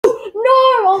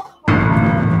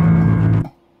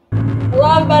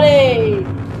everybody!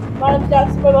 My name's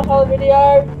Jackson from my whole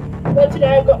video, but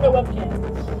today I've got no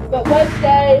webcam. But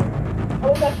today I'm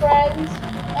with my friends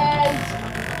and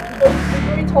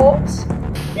we're doing talks.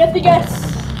 You have to guess.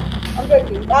 I'm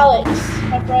joking. Alex,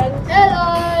 my friend.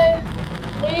 Hello!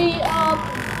 We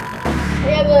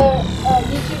have a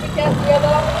YouTube account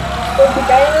together called The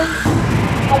Gamers.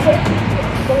 I'll put it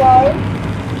below.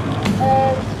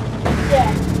 And yeah,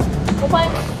 we're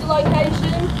playing the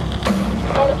location.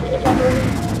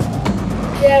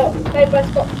 Yeah, made by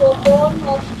Scott Cawthorn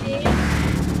last year.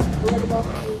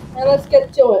 And let's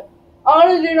get to it. I'm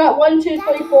gonna do night 1, 2,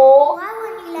 3, 4.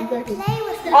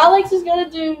 Alex is gonna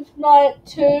do night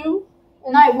 2.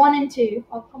 Night 1 and 2.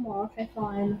 Oh, come on, okay,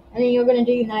 fine. And then you're going to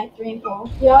do night 3 and 4.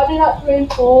 Yeah, I'll do night 3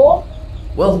 and 4.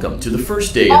 Welcome to the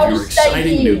first day of your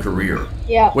exciting new career.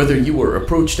 Yeah. Whether you were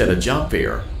approached at a job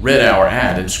fair, read our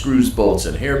ad and screws, bolts,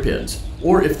 and hairpins,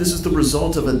 or if this is the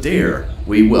result of a dare,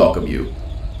 we welcome you.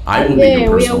 I will be your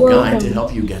personal guide to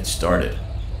help you get started.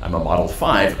 I'm a Model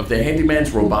 5 of the Handyman's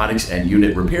Robotics and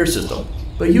Unit Repair System,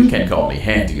 but you can call me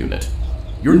Hand Unit.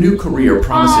 Your new career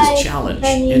promises challenge,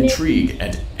 intrigue,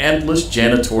 and endless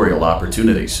janitorial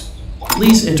opportunities.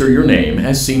 Please enter your name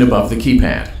as seen above the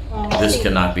keypad. This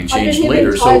cannot be changed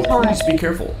later, so please be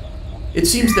careful. It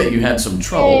seems that you had some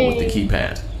trouble with the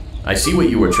keypad. I see what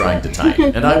you were trying to type,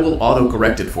 and I will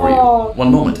auto-correct it for you.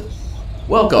 1 moment.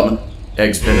 Welcome,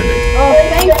 Eggs Benedict. Oh,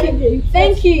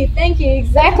 thank you.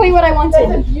 Exactly what I wanted.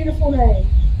 That's a beautiful name.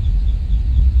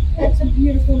 That's a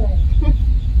beautiful name.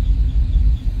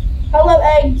 Hello,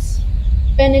 Eggs.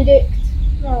 Benedict.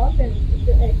 No, I'm Benedict.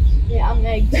 You're Eggs. Yeah, I'm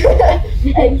Eggs.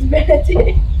 Eggs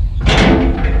Benedict.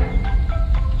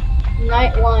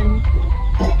 Night 1.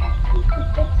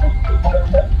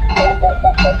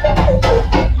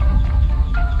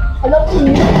 I love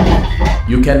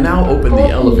you. You can now open the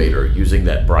elevator using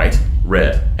that bright,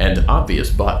 red, and obvious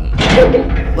button.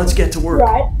 Let's get to work.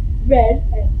 Bright, red,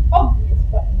 and obvious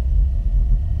button.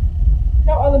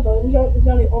 No other buttons, there's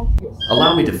only obvious.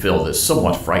 Allow me to fill this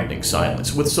somewhat frightening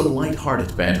silence with some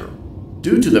light-hearted banter.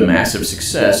 Due to the massive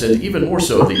success, and even more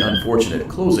so the unfortunate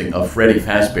closing of Freddy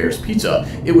Fazbear's Pizza,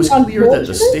 it was clear that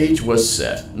the stage was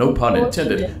set, no pun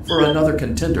intended, for another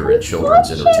contender in children's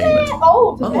entertainment.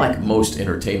 Unlike most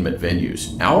entertainment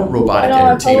venues, our robotic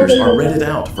entertainers are rented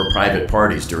out for private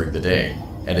parties during the day,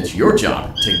 and it's your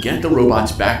job to get the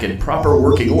robots back in proper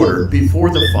working order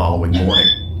before the following morning.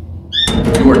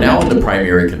 You are now in the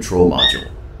primary control module.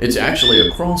 It's actually a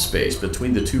crawl space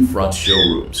between the two front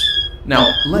showrooms.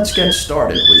 Now, let's get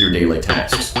started with your daily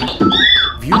tasks.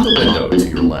 View the window to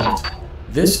your left.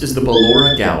 This is the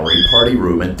Ballora Gallery Party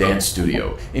Room and Dance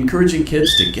Studio, encouraging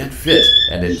kids to get fit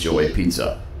and enjoy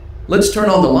pizza. Let's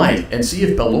turn on the light and see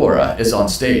if Ballora is on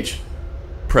stage.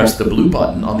 Press the blue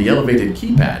button on the elevated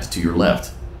keypad to your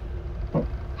left.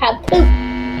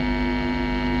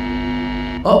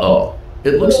 Uh-oh.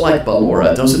 It looks like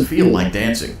Ballora doesn't feel like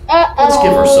dancing. Let's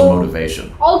give her some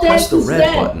motivation. Press the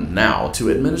red button now to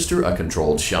administer a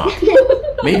controlled shock.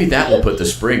 Maybe that will put the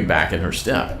spring back in her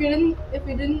step. If you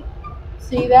didn't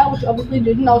see that, which obviously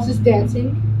didn't, I was just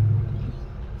dancing.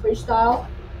 Freestyle.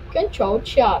 Controlled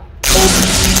shock.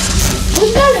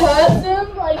 Wouldn't that hurt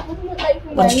them? Like, wouldn't it make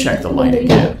them Let's check the light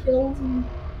again.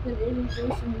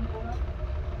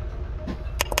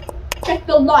 Check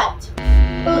the light.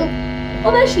 Oh,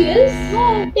 there she is.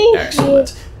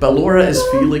 Excellent. Ballora is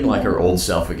feeling like her old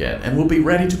self again and will be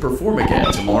ready to perform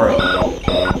again tomorrow.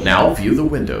 Now view the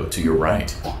window to your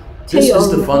right. This is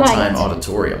the Funtime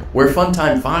Auditorium, where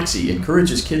Funtime Foxy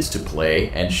encourages kids to play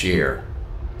and share.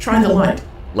 Try the light.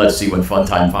 Let's see what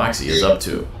Funtime Foxy is up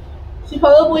to. She's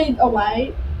probably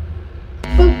away.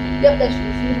 Yep, there she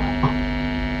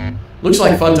is. Looks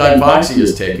like Funtime Foxy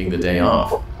is taking the day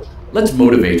off. Let's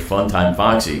motivate Funtime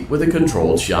Foxy with a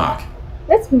controlled shock.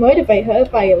 Let's motivate her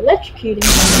by electrocuting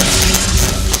her.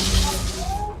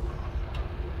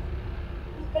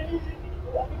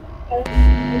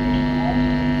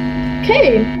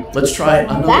 Okay. Let's try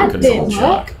another controlled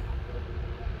shock.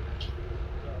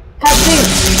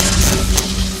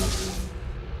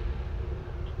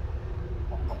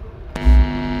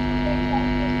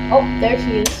 Oh, there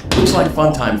she is. Looks like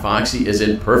Funtime Foxy is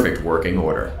in perfect working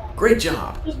order. Great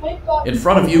job. In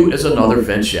front of you is another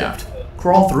vent shaft.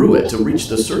 Crawl through it to reach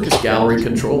the Circus Gallery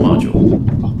control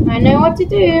module. I know what to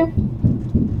do.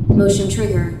 Motion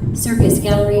trigger. Circus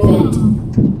Gallery vent.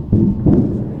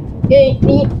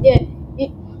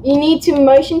 You need to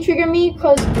motion trigger me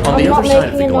because on the other side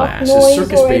of the glass is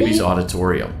Circus Baby's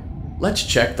auditorium. Let's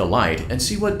check the light and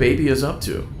see what Baby is up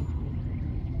to.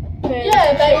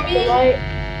 Yeah, baby.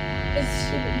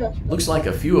 Looks like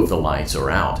a few of the lights are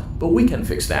out, but we can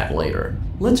fix that later.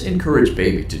 Let's encourage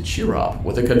Baby to cheer up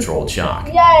with a controlled shock.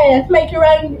 Yeah, let's make her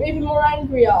even more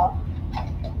angrier.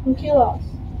 And kill us.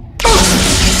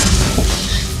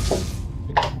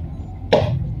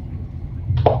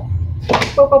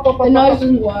 The nose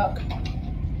doesn't work.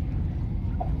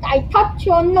 I touch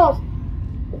your nose.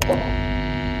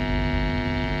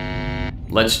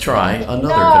 Let's try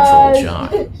another controlled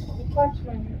shock.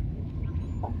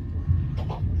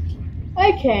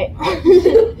 Okay.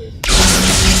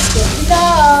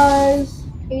 Nose.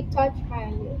 He touched my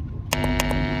nose.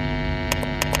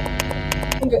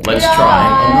 Let's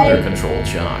try another controlled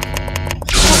shock.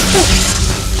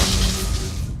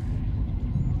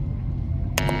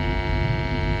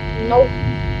 Nope.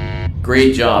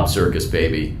 Great job, Circus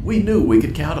Baby. We knew we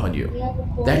could count on you.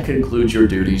 That concludes your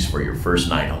duties for your first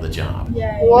night on the job.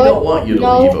 Yeah. We don't want you to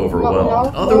No, leave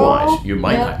overwhelmed. no, Otherwise, you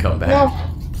might not come back.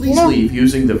 Please No. leave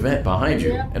using the vent behind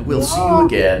you, and we'll see you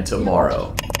again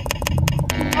tomorrow.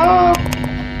 I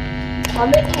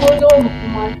think we'll do a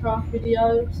Minecraft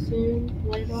video soon,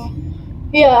 later.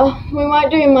 Yeah, we might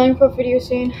do a Minecraft video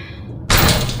soon.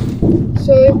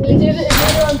 So Is it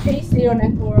on PC or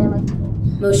on or on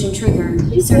Motion trigger.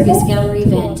 Circus gallery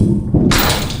vent. What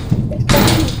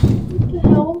the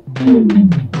hell?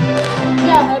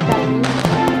 Yeah, I heard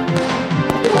that.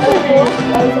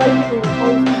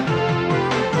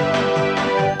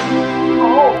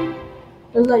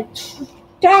 It was like,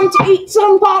 time to eat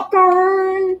some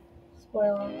popcorn.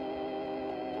 spoiler.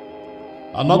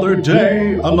 Another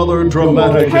day, another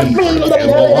dramatic entry in the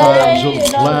lives of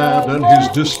Vlad and his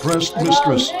distressed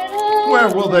mistress. Where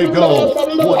will they go?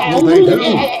 What will they do?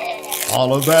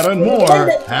 All of that and more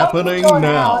happening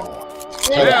now.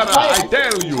 Clara, I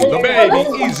tell you, the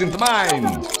baby isn't mine.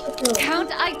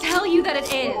 Count, I tell you that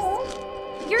it is.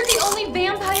 You're the only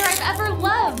vampire I've ever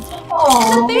loved.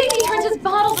 The baby turns his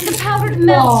bottles into powdered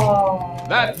milk.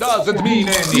 That doesn't mean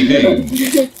anything.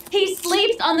 He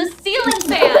sleeps on the ceiling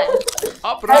fan.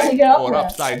 Upright or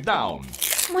upside down.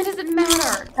 What does it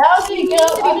matter? How do you You go?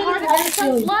 need to be part of your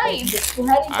son's life.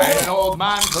 I'm an old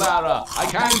man, Clara. I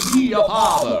can't be a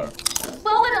father.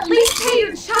 Well, then at least pay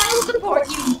your child support,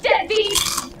 you deadbeat.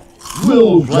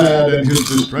 Will Vlad and his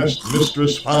distressed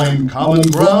mistress find common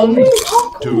ground?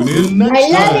 Tune in next I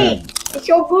love time. it. It's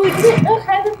so good.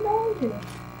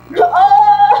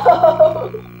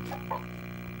 Oh!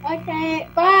 Okay,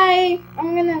 bye.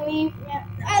 I'm gonna leave. Yeah.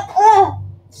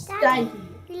 Thank you.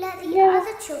 You let the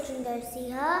other children go see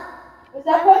her. Was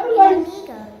that Why wouldn't you Pokemon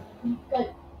let me go? like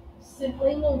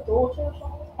sibling or daughter or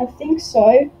something? I think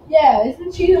so. Yeah,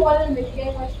 isn't she the one in the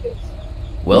game where she gets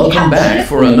Welcome back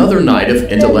for another night of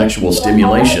intellectual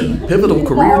stimulation, pivotal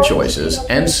career choices,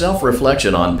 and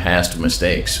self-reflection on past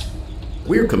mistakes.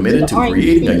 We're committed to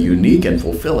creating a unique and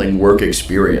fulfilling work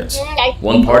experience.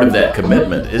 One part of that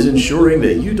commitment is ensuring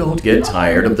that you don't get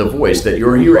tired of the voice that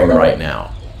you're hearing right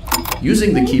now.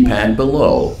 Using the keypad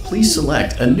below, please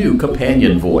select a new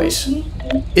companion voice.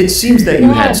 It seems that you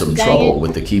had some trouble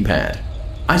with the keypad.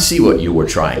 I see what you were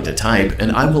trying to type,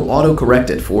 and I will autocorrect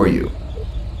it for you.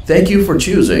 Thank you for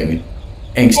choosing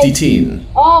Angsty Teen.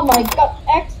 Oh my god.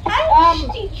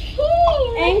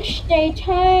 Angsty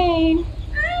time.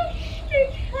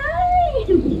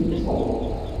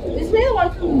 Is me the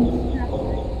one from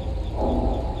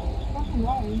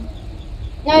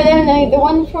No, the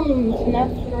one from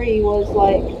FNAF 3 was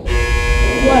like,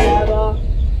 whatever.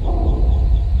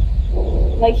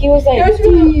 like he was like,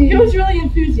 He was really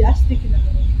enthusiastic and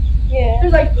everything. He yeah.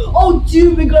 was like, oh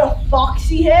dude, we got a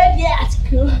foxy head? Yeah, it's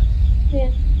cool.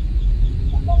 Yeah.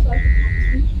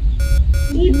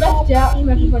 He left out from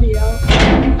everybody else.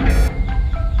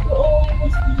 But all he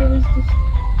wants to do is just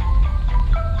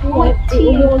all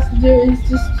he wants to do is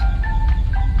just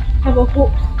have a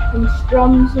hook and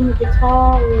strum some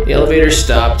guitar. Or The elevator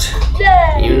stopped.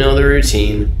 yeah. You know the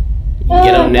routine. You can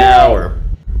get up now or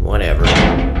whatever.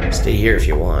 Stay here if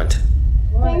you want.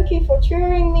 Thank you for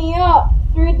cheering me up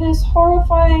through this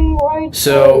horrifying ride.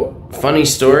 So, funny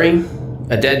story.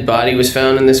 A dead body was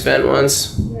found in this vent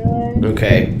once.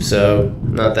 Okay, so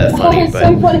not that funny, It's but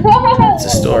so funny. it's a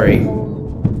story.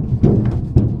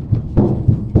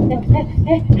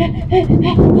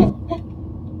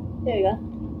 There you go.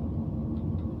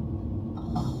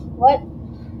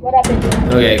 What happened?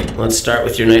 Okay, let's start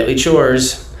with your nightly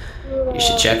chores. You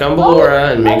should check on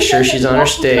Ballora and make sure she's on her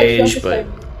stage, but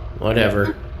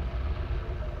whatever.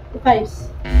 The face.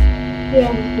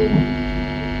 Yeah.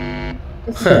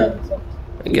 Huh.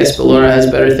 I guess Ballora has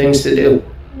better things to do.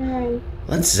 Alright.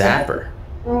 Let's zap her.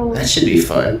 Oh. That should be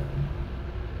fun.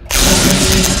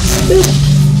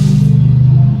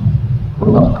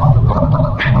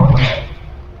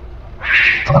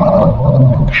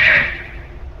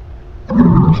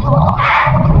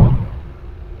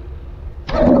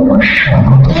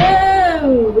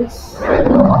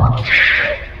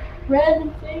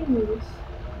 Random things.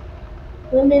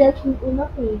 That made absolutely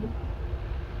nothing.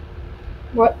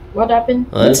 What happened?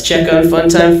 Let's check on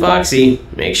Funtime Foxy.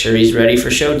 Make sure he's ready for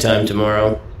showtime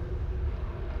tomorrow.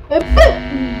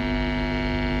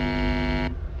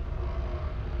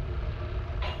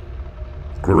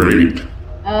 Great.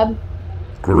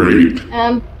 Great.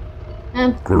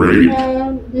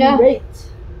 Great. No. Great.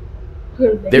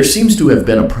 There seems to have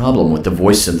been a problem with the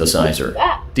voice synthesizer.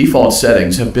 Default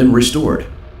settings have been restored.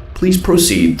 Please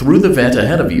proceed through the vent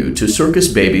ahead of you to Circus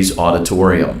Baby's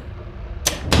auditorium.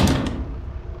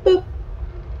 Boop.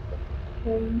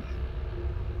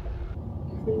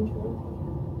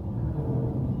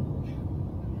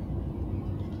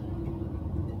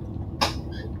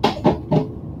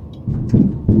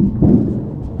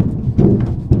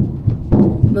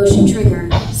 Motion trigger.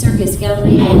 Circus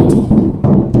gallery vent.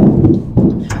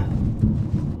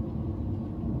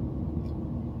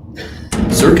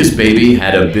 Circus Baby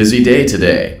had a busy day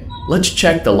today. Let's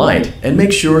check the light and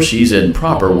make sure she's in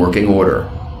proper working order.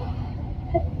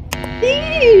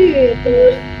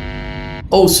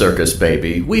 Oh, Circus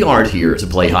Baby, we aren't here to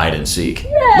play hide and seek.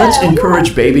 Let's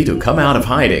encourage Baby to come out of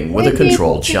hiding with a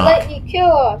controlled shock. Let you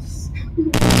kill us.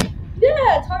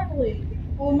 Yeah, totally.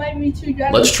 Well, maybe 2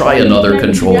 dragons. Let's try another Maybe 2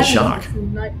 controlled dragons shock.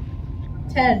 from, like,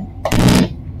 10.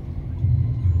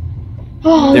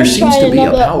 There seems to be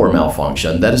a power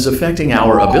malfunction that is affecting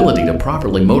our ability to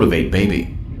properly motivate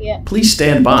Baby. Yeah. Please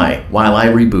stand by while I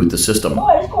reboot the system. Oh,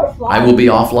 I just got a fly. I will be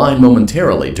offline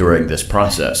momentarily during this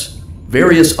process.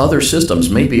 Various other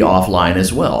systems may be offline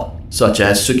as well, such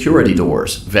as security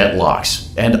doors, vent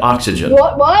locks, and oxygen.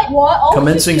 What? What?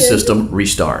 Commencing Oxygen? system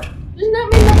restart. Doesn't that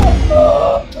mean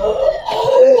that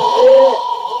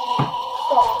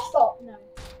Stop. No.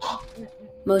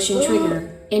 Motion trigger.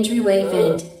 Entryway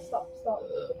vent. Stop.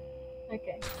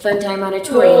 Okay. Funtime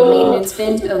auditorium maintenance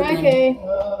vent open. Okay.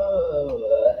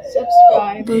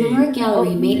 Subscribe. Ballora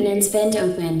gallery maintenance vent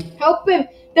opened. Help him.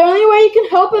 The only way you can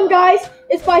help him, guys,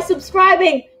 is by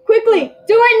subscribing. Quickly.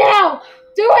 Do it now.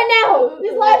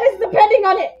 His life is depending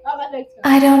on it. How about next time?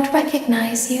 I don't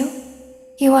recognize you.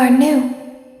 You are new.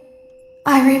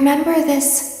 I remember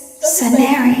this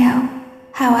scenario.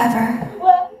 However,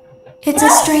 it's a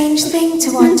strange thing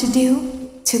to want to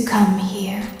do, to come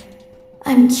here.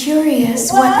 I'm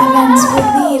curious what events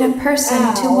would lead a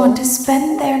person to want to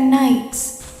spend their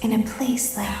nights in a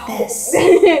place like this,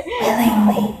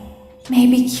 willingly.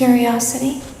 Maybe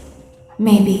curiosity,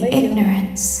 maybe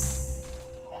ignorance.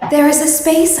 There is a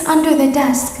space under the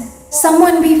desk.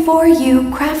 Someone before you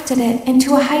crafted it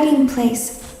into a hiding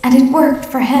place, and it worked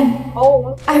for him.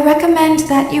 I recommend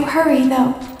that you hurry,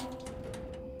 though.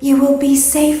 You will be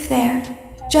safe there.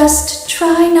 Just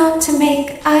try not to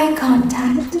make eye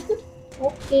contact.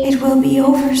 It will be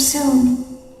over soon.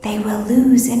 They will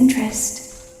lose interest.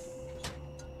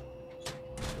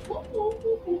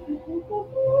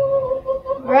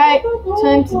 Right,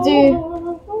 time to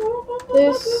do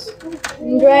this.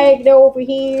 Drag it over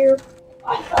here.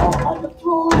 I fell on the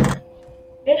floor.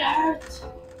 It hurt.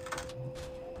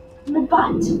 My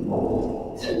butt. It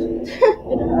hurts.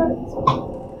 It hurts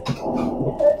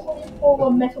when you fall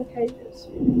on metal cages.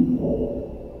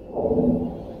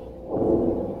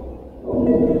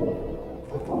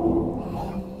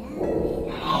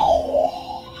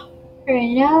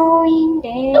 Knowing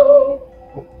that.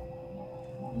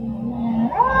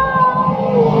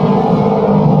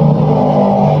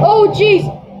 Oh jeez!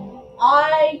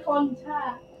 Eye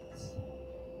contact.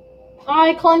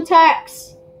 Eye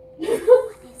contacts. Yeah,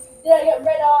 I got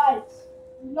red eyes.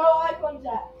 No eye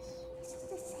contact.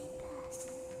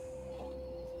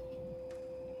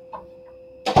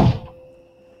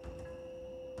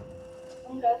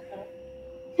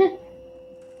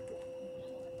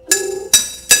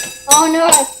 Oh no!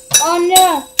 Oh no!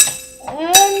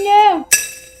 Oh no!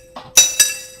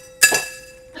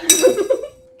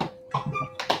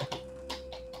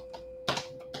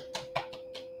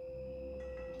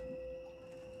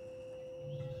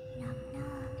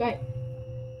 Right.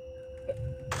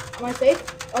 Am I safe?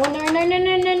 Oh no! No! No!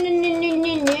 No! No! No! No!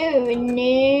 No!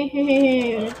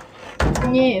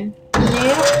 No! No!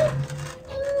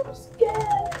 I'm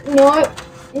scared. No! I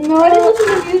didn't No! listen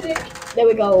to music. There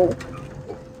we go.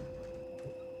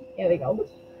 There we go.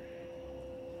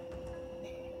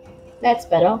 That's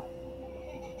better.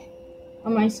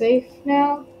 Am I safe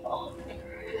now?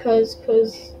 Cause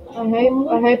I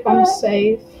hope I'm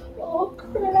safe.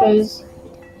 Cause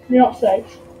You're not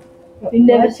safe. You're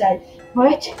never safe.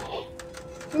 what?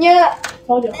 Yeah.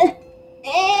 Told you.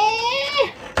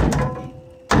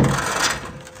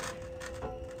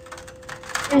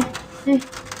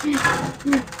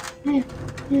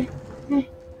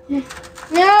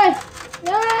 No!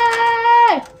 No!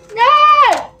 No!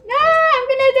 No! I'm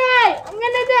gonna die! I'm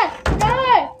gonna die! No!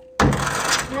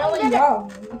 You're only young.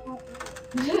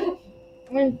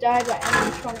 I'm gonna die by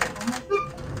animatronic.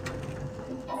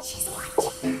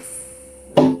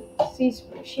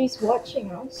 She's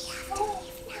watching us.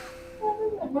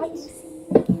 What?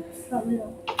 Not real.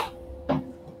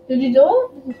 Did you do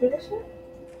it? Did you finish it?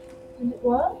 Did it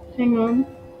what? Hang on.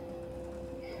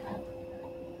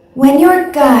 When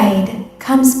your guide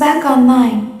comes back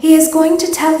online, he is going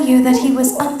to tell you that he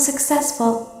was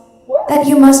unsuccessful, that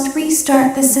you must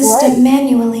restart the system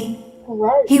manually.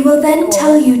 He will then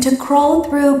tell you to crawl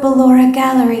through Ballora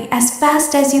Gallery as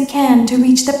fast as you can to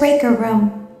reach the breaker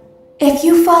room. If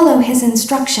you follow his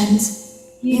instructions,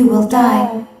 you will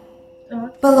die.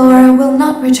 Ballora will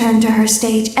not return to her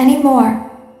stage anymore.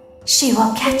 She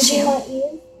will catch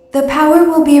you. The power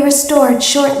will be restored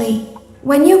shortly.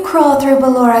 When you crawl through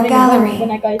Ballora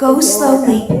Gallery, go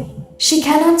slowly. She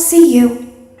cannot see you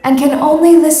and can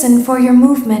only listen for your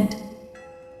movement.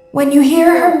 When you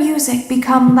hear her music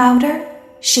become louder,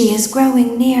 she is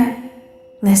growing near,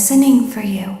 listening for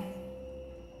you.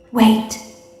 Wait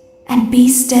and be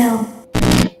still.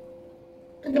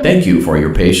 Thank you for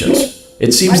your patience.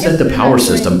 It seems that the power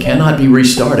system cannot be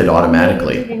restarted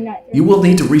automatically. You will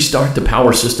need to restart the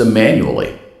power system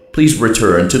manually. Please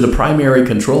return to the primary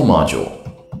control module.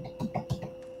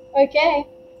 Okay.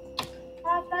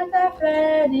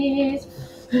 Freddy's.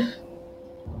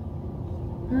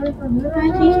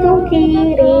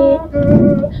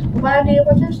 Why do you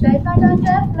want to stay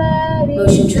Freddy?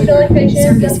 Motion trigger.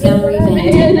 Circus gallery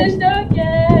vent.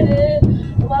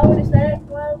 Why would you stay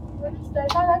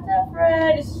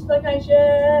Freddy's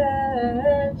location?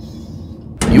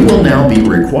 You will now be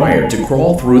required to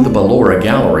crawl through the Ballora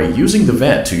Gallery using the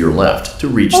vent to your left to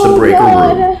reach the breaker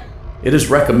room. It is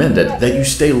recommended that you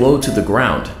stay low to the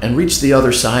ground and reach the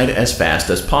other side as fast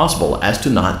as possible as to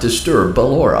not disturb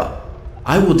Ballora.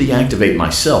 I will deactivate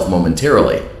myself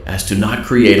momentarily as to not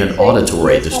create an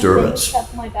auditory disturbance.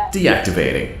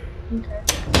 Deactivating. Okay.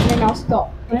 And then I'll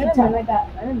stop.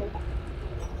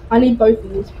 I need both of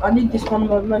these. I need this one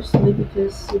mostly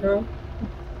because, you know.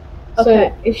 Okay.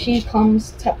 So if she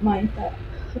comes, tap my head.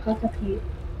 Look like up here.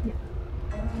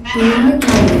 Ballora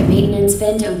Gallery maintenance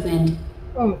vent opened.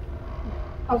 Oh,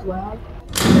 that was loud.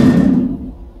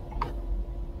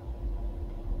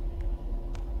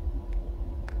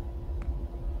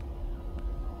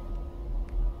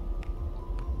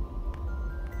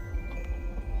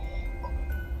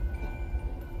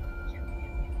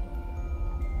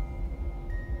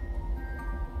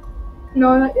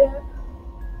 No, not yet.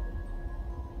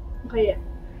 Okay, yeah.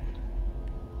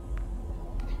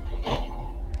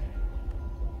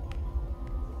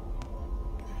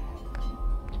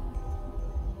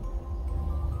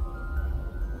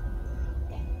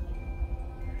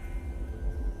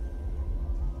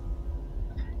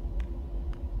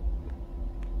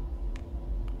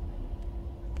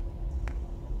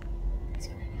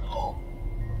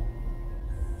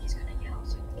 He's gonna yell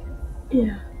something.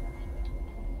 Yeah.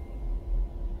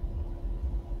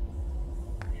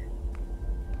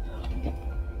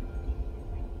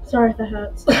 Sorry if that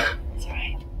hurts. It's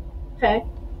alright. Okay.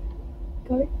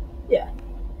 Go? Yeah.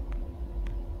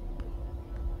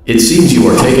 It seems you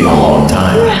are taking a long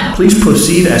time. Please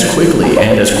proceed as quickly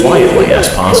and as quietly as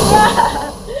possible.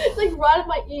 It's like right in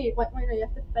my ear. Wait, no, you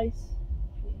have to face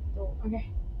the door. Okay.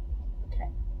 Okay,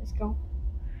 let's go.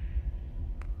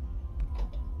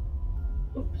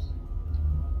 Oops.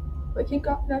 Wait, keep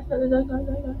going.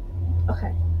 No.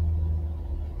 Okay.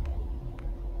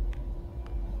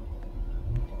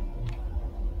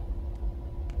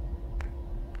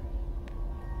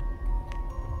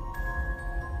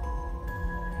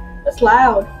 That's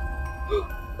loud.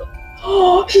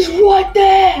 Oh, she's right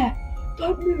there!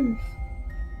 Don't move.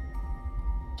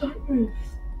 Don't move.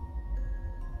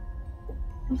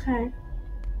 Okay.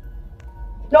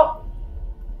 No.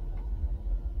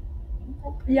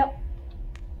 Yep.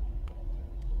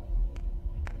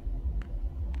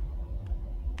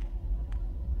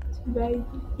 Baby.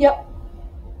 Yep.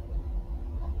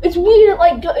 It's weird.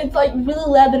 It's like really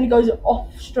loud, then it goes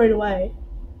off straight away.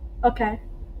 Okay.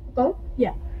 Go.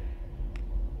 Yeah.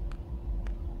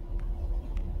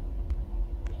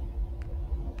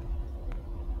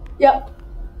 Yep.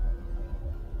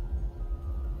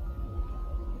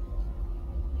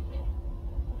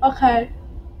 Okay.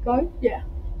 Go? Yeah.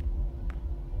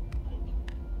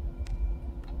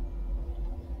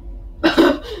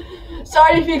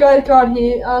 Sorry if you guys can't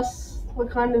hear us. We're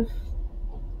kind of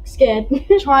Scared.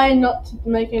 trying not to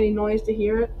make any noise to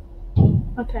hear it.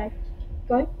 Okay.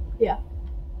 Go. Yeah.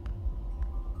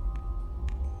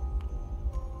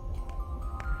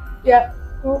 Yep.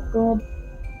 Oh god.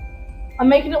 I'm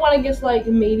making it when it gets like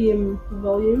medium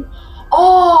volume.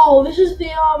 Oh, this is the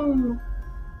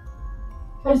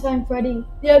First time Freddy.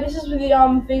 Yeah, this is the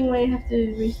thing where you have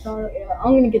to restart it. Yeah,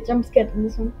 I'm gonna get jump scared in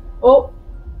this one. Oh,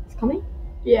 It's coming?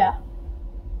 yeah.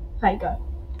 Okay, go.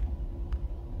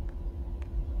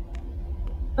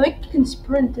 I think you can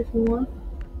sprint if you want.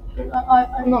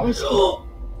 I'm not risky.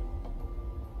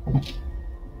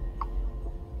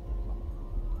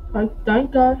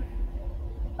 Don't go.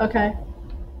 Okay.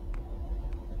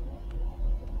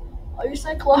 Oh, you're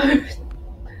so close.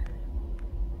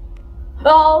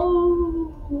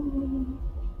 Oh.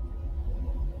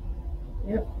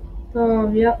 Yep.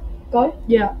 Yep. Go?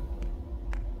 Yeah.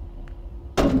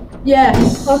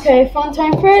 Yes. Okay, fun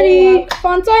time Freddy!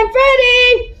 Fun time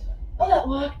Freddy! Oh, that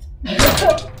worked.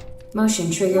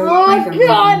 Motion trigger. Oh breaker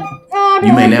god! button. Oh, I don't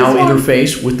You may like now this one.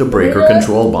 interface with the breaker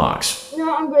control box.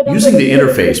 No, I'm good. I'm Using good. the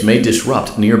interface may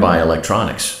disrupt nearby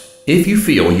electronics. If you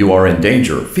feel you are in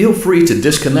danger, feel free to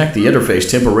disconnect the interface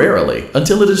temporarily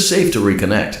until it is safe to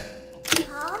reconnect.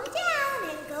 Calm down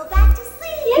and go back to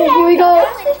sleep. Okay, here we go.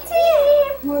 Now it's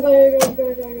here. Here we go, here we go, here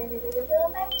we go, here we go, here we go.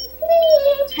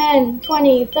 10,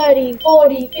 20, 30,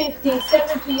 40, 50,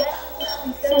 70,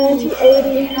 70,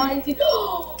 80, 90,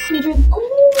 100.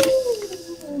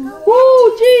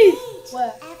 Whoa, jeez!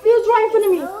 Where? He was right in front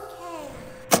of me.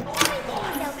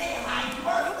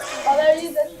 Oh, there he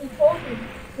is actually talking.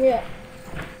 Yeah.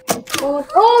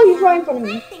 Oh, he's right in front of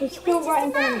me. He's still right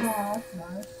in front of me. Oh, that's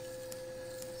nice.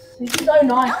 He's so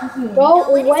nice, isn't he? Go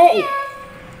away.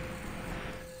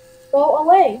 Go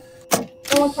away. One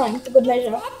more time, for good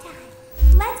measure.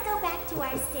 Let's go back to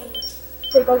our stage.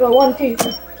 Okay, go. 1, 2,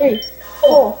 3,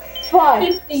 4, 5,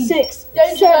 50. 6,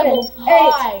 Danger 7, level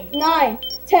high. 8, 9,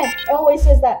 10. It always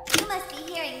says that. You must be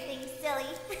hearing things, silly.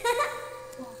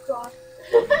 Oh, God.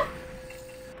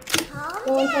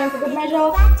 Calm One time for good down measure. and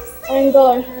go back to sleep. And go.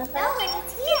 No one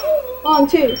is here. 1,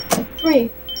 2, 3,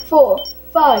 4,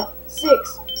 5,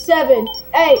 6, 7,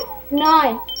 8,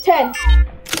 9, 10.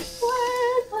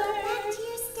 Go back to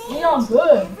your stage. You know,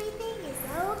 good. Everything is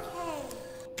okay.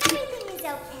 Everything is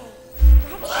okay.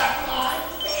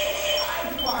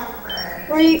 Let's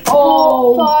 3, 4,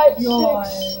 Oh, 5, God.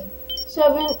 6,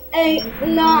 7, 8,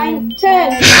 9,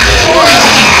 10.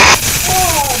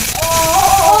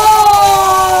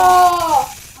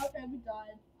 Okay, we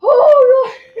died.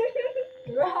 Oh,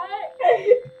 Right?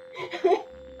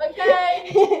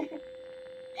 Okay.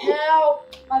 Now,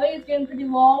 I think it's getting pretty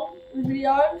long, the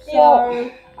video, so... Yeah.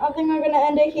 I think we're gonna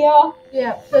end it here.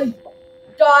 Yeah, so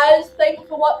guys, thank you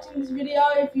for watching this video.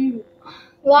 If you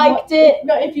Liked it.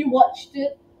 No, if you watched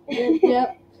it.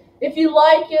 Yeah. If you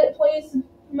like it, please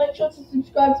make sure to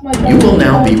subscribe to my channel. You will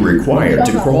now be required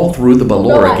to crawl through the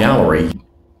Ballora gallery.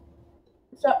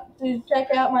 So, to check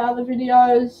out my other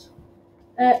videos.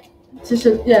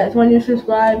 When you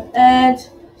subscribe. And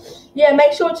yeah,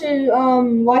 make sure to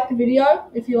like the video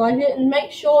if you like it, and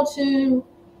make sure to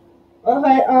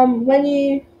when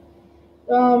you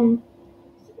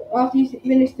after you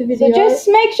finish the video. So just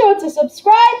make sure to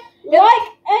subscribe, like,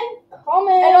 and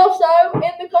comment. And also,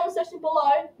 in the comment section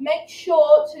below, make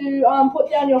sure to put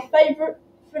down your favourite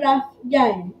FNAF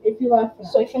game, if you like FNAF.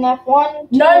 So FNAF 1,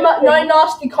 2, No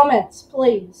nasty comments,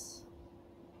 please.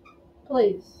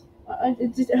 Please.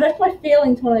 It hurts my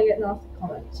feelings when I get nasty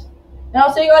comments. And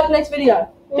I'll see you guys in the next video.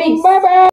 Peace. Bye-bye.